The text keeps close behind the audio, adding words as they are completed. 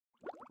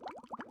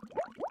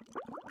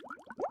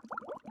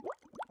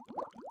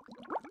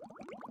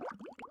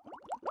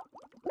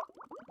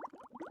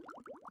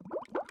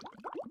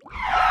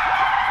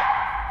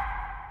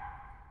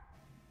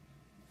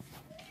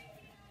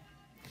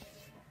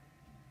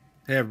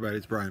Hey everybody,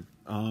 it's Brian.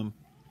 I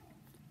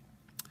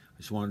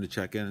just wanted to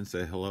check in and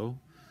say hello.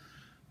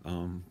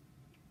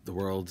 The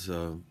world's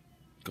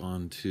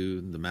gone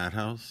to the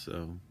madhouse,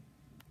 so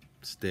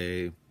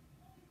stay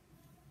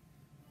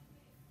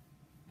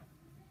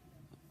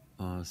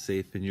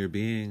safe in your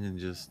being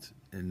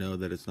and know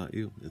that it's not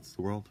you, it's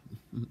the world.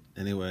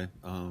 Anyway,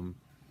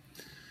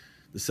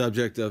 the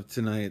subject of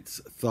tonight's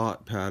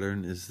thought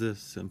pattern is this: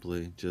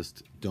 simply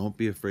just don't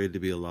be afraid to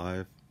be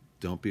alive.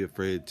 Don't be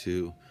afraid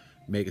to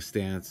make a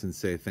stance and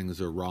say things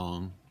are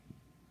wrong,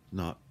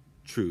 not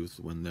truth,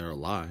 when they're a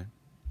lie.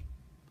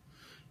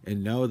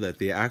 And know that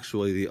the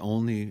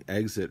only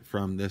exit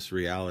from this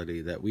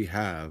reality that we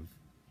have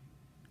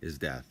is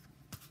death.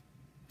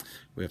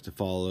 We have to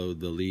follow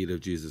the lead of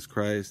Jesus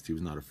Christ. He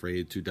was not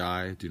afraid to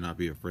die. Do not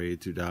be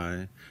afraid to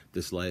die.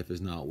 This life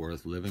is not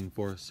worth living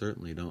for.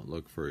 Certainly don't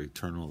look for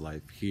eternal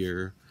life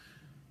here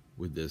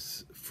with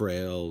this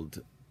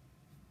frailed,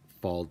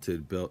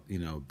 faulted,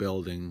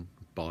 building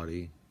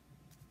body.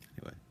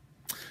 Anyway,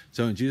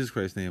 so in Jesus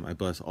Christ's name, I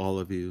bless all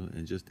of you,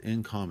 and just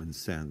in common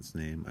sense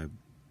name, I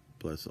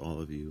bless all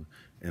of you,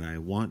 and I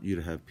want you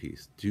to have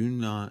peace. Do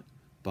not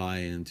buy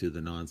into the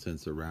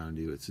nonsense around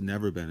you. It's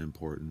never been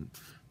important.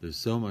 There's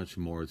so much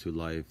more to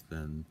life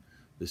than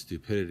the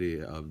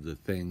stupidity of the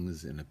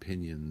things and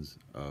opinions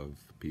of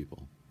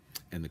people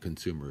and the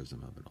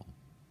consumerism of it all.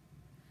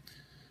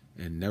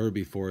 And never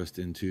be forced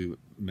into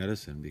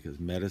medicine, because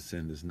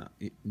medicine is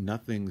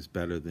nothing's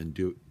better than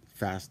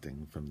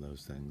fasting from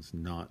those things,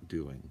 not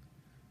doing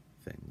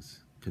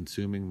things.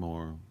 Consuming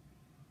more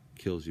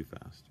kills you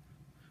fast.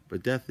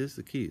 But death is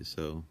the key,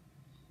 so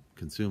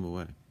consume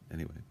away.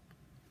 Anyway,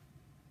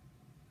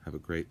 have a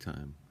great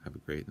time. Have a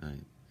great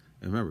night.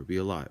 And remember, be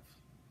alive.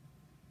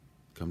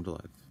 Come to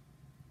life.